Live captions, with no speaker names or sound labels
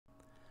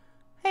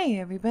Hey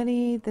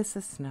everybody, this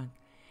is Snug.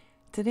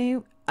 Today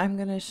I'm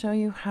going to show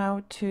you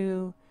how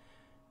to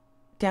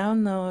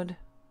download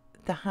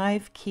the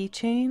Hive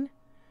Keychain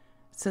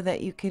so that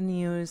you can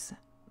use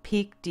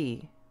Peak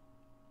D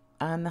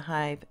on the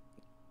Hive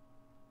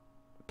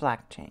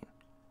blockchain.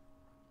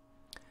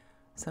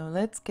 So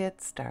let's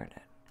get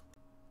started.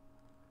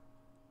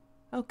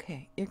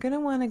 Okay, you're going to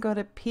want to go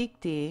to Peak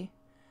D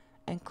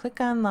and click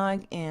on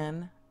Log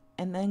In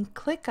and then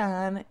click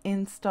on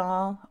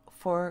Install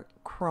for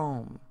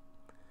Chrome.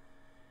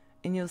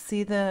 And you'll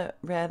see the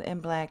red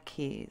and black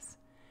keys.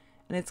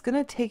 And it's going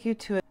to take you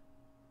to a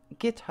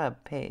GitHub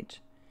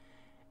page.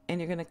 And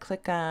you're going to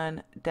click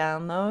on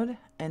Download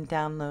and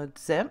Download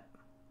Zip.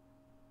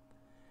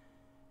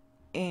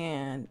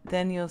 And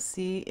then you'll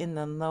see in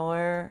the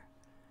lower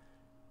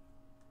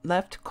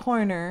left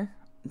corner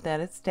that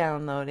it's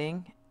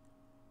downloading.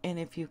 And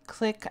if you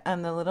click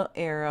on the little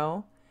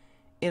arrow,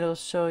 it'll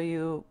show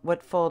you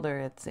what folder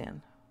it's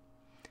in.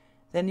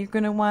 Then you're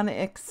going to want to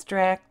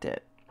extract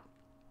it.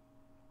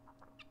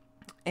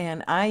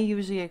 And I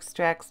usually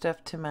extract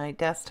stuff to my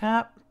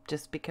desktop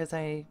just because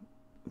I'm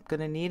going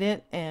to need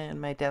it and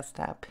my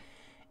desktop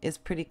is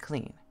pretty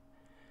clean.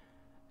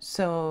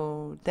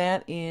 So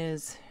that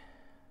is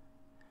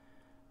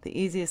the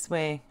easiest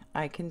way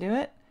I can do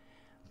it.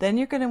 Then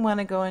you're going to want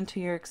to go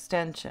into your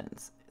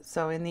extensions.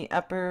 So in the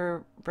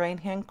upper right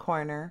hand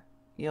corner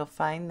you'll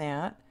find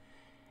that,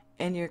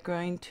 and you're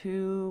going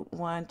to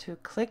want to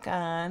click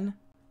on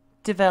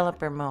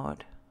Developer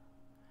Mode.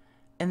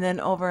 And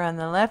then over on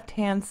the left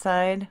hand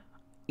side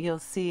you'll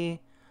see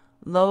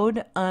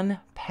Load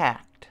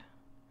Unpacked.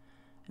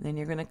 And then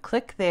you're going to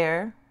click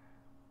there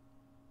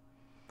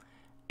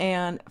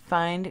and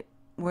find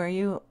where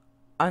you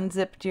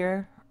unzipped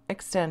your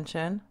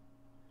extension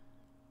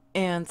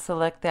and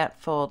select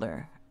that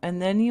folder. And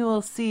then you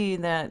will see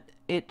that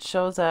it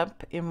shows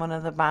up in one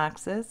of the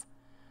boxes.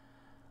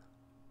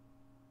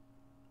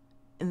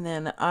 And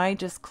then I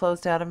just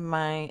closed out of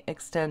my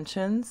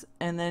extensions,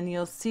 and then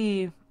you'll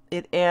see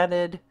it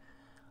added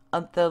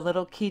the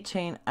little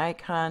keychain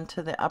icon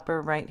to the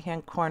upper right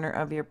hand corner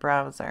of your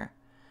browser.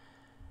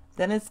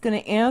 Then it's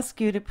going to ask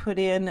you to put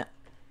in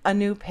a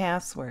new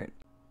password.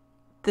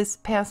 This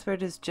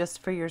password is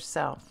just for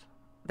yourself.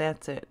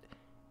 That's it.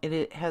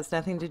 It has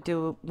nothing to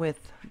do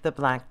with the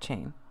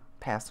blockchain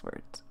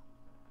passwords.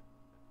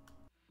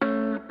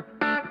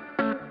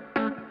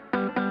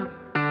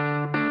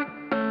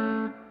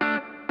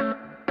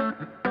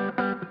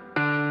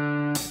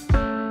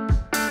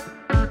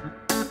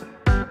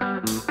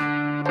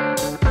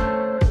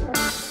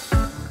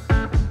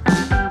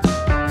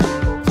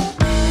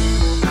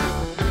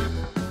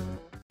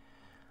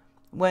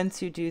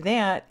 Once you do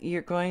that,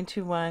 you're going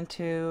to want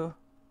to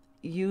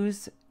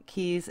use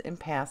keys and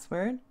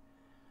password.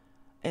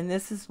 And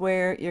this is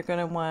where you're going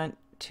to want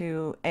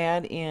to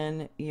add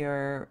in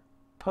your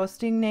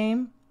posting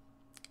name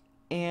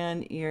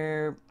and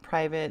your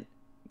private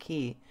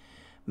key.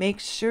 Make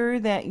sure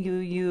that you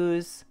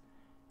use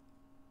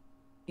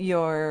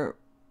your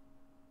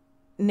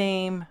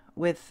name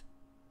with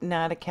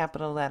not a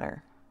capital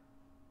letter.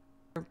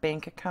 Your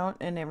bank account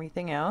and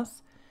everything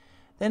else.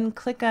 Then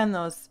click on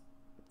those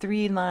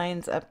 3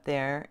 lines up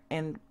there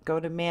and go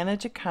to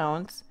Manage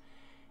Accounts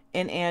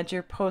and add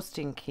your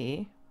posting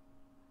key,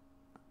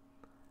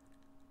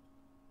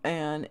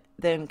 and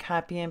then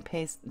copy and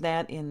paste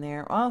that in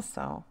there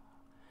also.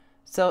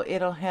 So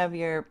it'll have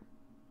your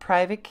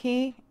private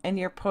key and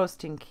your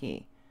posting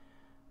key,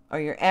 or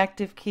your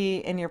active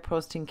key and your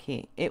posting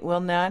key. It will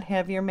not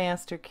have your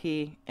master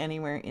key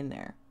anywhere in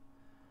there.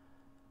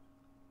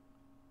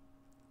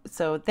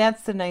 So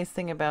that's the nice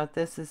thing about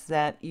this, is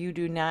that you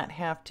do not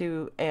have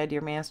to add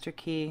your master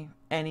key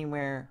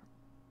anywhere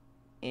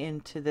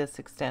into this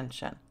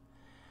extension.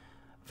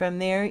 From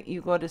there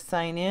you go to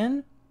sign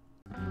in.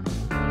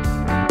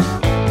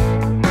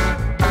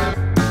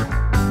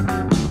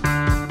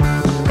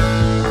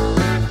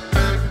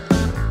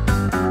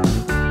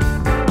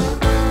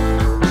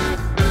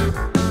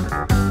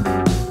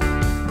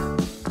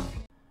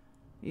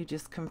 You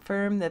just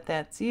confirm that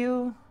that's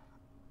you.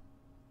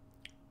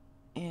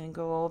 And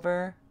go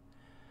over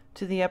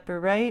to the upper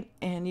right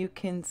and you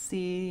can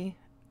see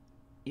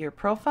your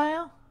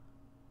profile,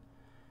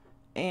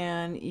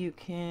 and you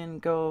can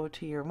go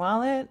to your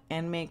wallet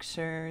and make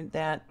sure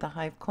that the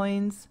Hive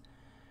coins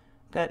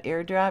got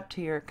airdropped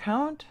to your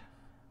account,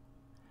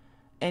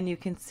 and you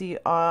can see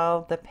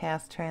all the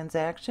past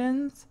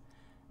transactions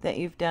that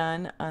you've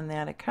done on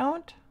that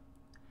account,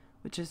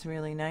 which is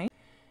really nice.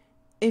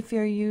 If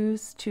you're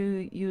used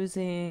to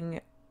using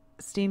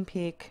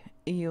SteamPeak,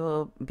 you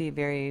will be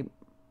very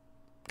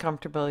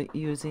comfortable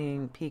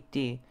using Peak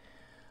D.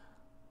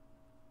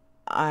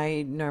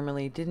 I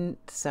normally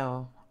didn't,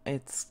 so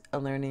it's a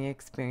learning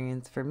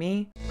experience for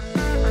me.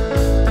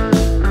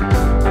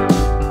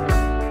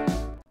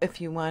 If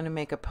you want to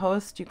make a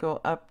post, you go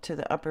up to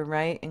the upper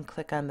right and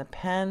click on the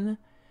pen,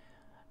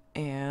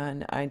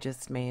 and I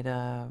just made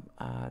a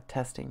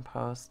testing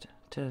post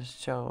to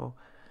show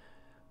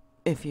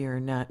if you're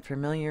not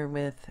familiar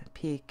with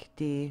Peak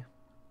D.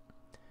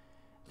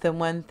 The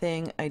one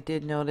thing I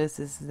did notice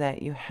is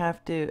that you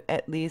have to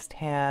at least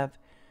have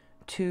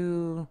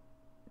 2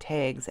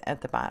 tags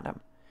at the bottom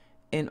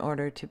in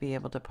order to be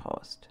able to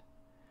post.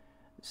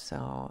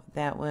 So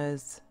that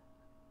was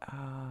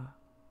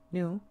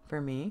new for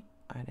me.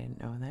 I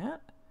didn't know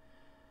that.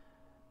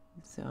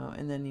 So,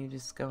 and then you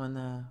just go in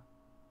the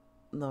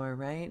lower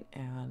right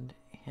and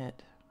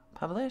hit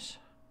publish,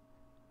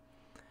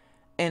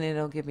 and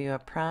it'll give you a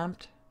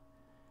prompt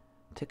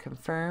to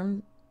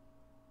confirm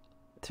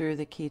through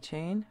the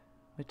keychain,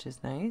 which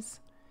is nice.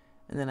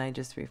 And then I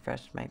just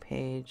refreshed my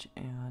page,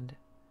 and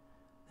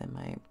then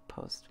my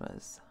post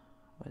was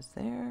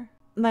there.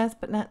 Last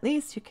but not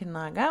least, you can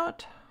log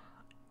out.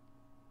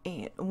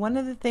 And one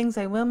of the things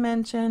I will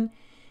mention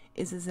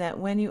is that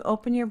when you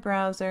open your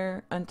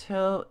browser,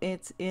 until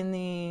it's in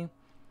the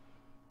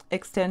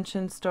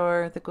extension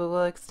store, the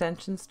Google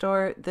extension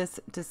store, this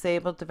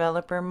disabled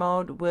developer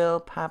mode will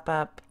pop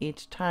up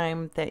each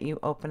time that you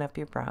open up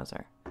your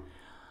browser.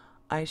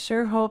 I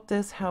sure hope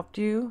this helped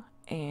you,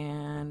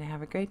 and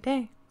have a great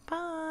day.